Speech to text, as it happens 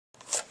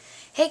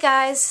Hey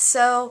guys,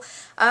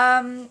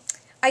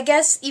 I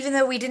guess even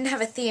though we didn't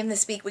have a theme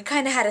this week, we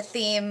kind of had a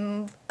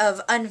theme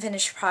of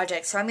unfinished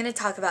projects, so I'm going to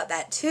talk about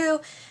that too.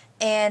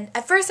 And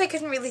at first I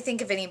couldn't really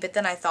think of any, but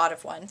then I thought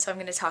of one, so I'm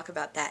going to talk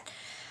about that.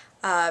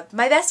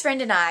 My best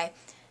friend and I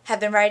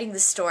have been writing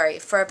this story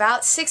for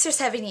about 6 or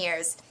 7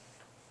 years.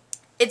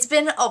 It's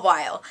been a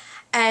while,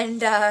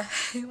 and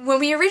when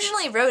we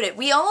originally wrote it,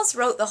 we almost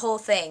wrote the whole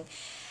thing.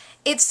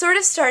 It sort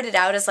of started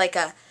out as like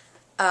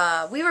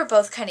we were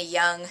both kind of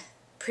young,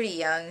 pretty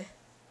young.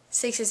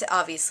 6 years,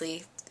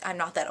 obviously, I'm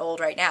not that old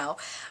right now.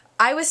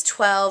 I was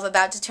 12,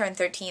 about to turn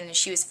 13, and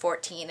she was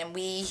 14, and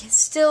we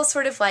still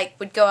sort of like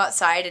would go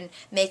outside and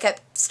make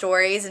up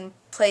stories and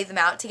play them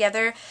out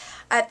together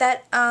at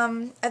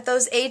at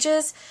those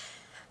ages.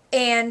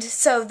 And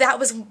so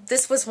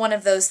this was one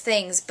of those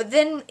things. But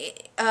then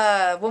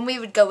when we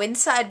would go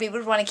inside, we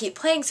would want to keep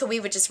playing, so we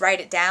would just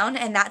write it down,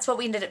 and that's what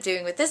we ended up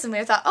doing with this. And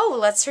we thought, oh, well,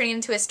 let's turn it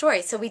into a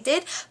story. So we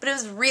did, but it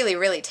was really,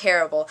 really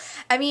terrible.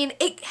 I mean,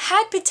 it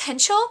had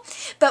potential,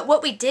 but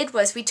what we did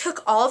was we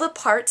took all the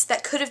parts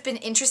that could have been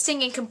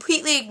interesting and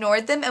completely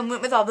ignored them and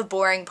went with all the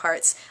boring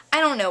parts. I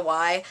don't know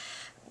why.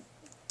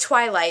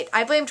 Twilight.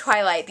 I blame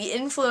Twilight. The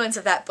influence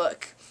of that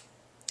book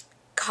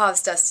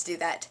caused us to do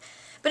that.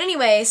 But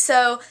anyway,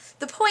 so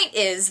the point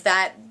is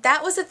that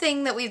that was a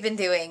thing that we've been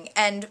doing,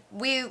 and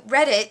we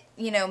read it,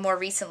 more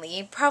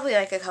recently, probably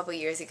like a couple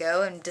years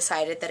ago, and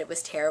decided that it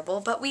was terrible,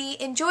 but we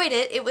enjoyed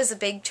it. It was a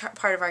big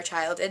part of our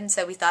childhood, and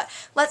so we thought,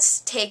 let's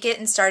take it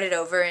and start it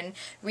over and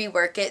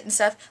rework it and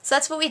stuff. So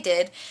that's what we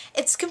did.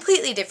 It's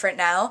completely different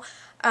now,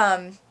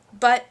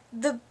 but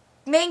the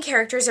main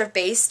characters are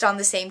based on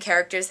the same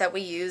characters that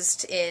we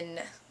used in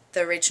the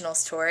original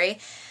story.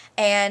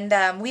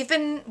 And we've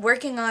been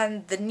working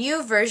on the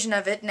new version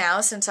of it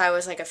now since I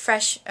was like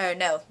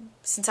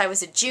since I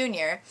was a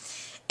junior,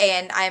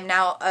 and I'm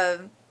now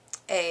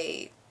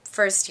a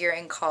first year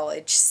in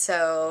college,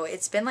 so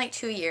it's been like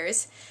 2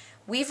 years.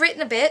 We've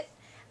written a bit.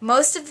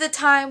 Most of the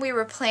time we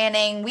were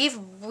planning,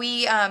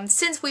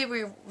 since we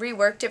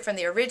reworked it from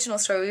the original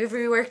story, we've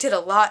reworked it a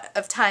lot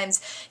of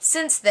times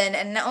since then,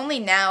 and only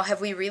now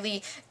have we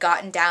really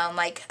gotten down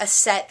like a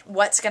set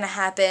what's going to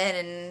happen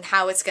and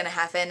how it's going to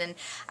happen. And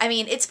I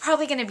mean, it's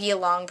probably going to be a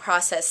long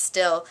process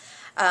still.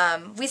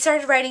 We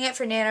started writing it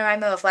for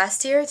NaNoWriMo of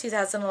last year,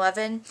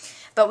 2011,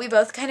 but we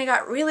both kind of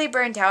got really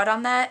burnt out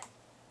on that.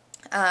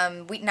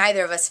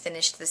 Neither of us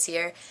finished this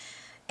year.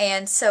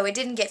 And so it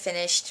didn't get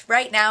finished.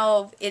 Right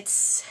now,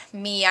 it's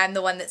me. I'm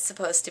the one that's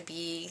supposed to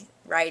be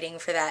writing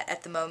for that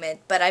at the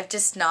moment. But I've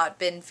just not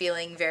been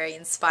feeling very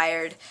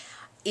inspired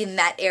in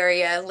that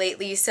area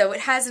lately, so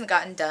it hasn't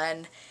gotten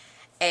done.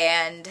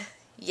 And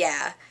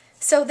yeah.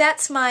 So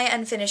that's my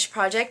unfinished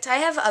project. I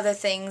have other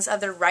things,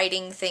 other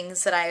writing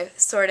things that I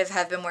sort of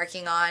have been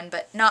working on,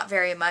 but not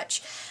very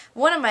much.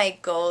 One of my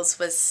goals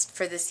was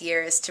for this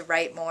year is to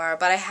write more,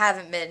 but I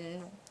haven't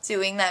been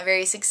doing that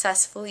very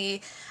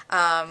successfully.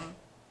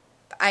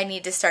 I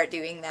need to start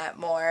doing that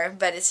more,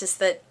 but it's just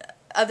that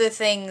other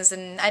things,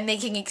 and I'm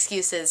making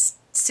excuses.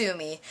 Sue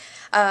me.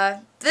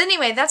 But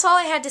anyway, that's all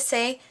I had to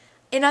say.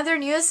 In other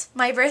news,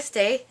 my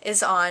birthday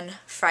is on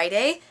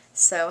Friday,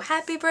 so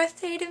happy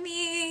birthday to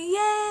me!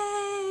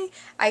 Yay!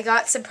 I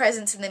got some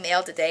presents in the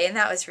mail today, and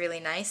that was really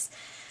nice.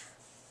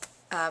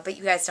 But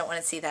you guys don't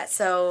want to see that,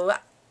 so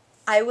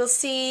I will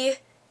see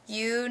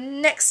you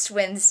next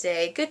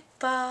Wednesday.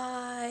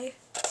 Goodbye!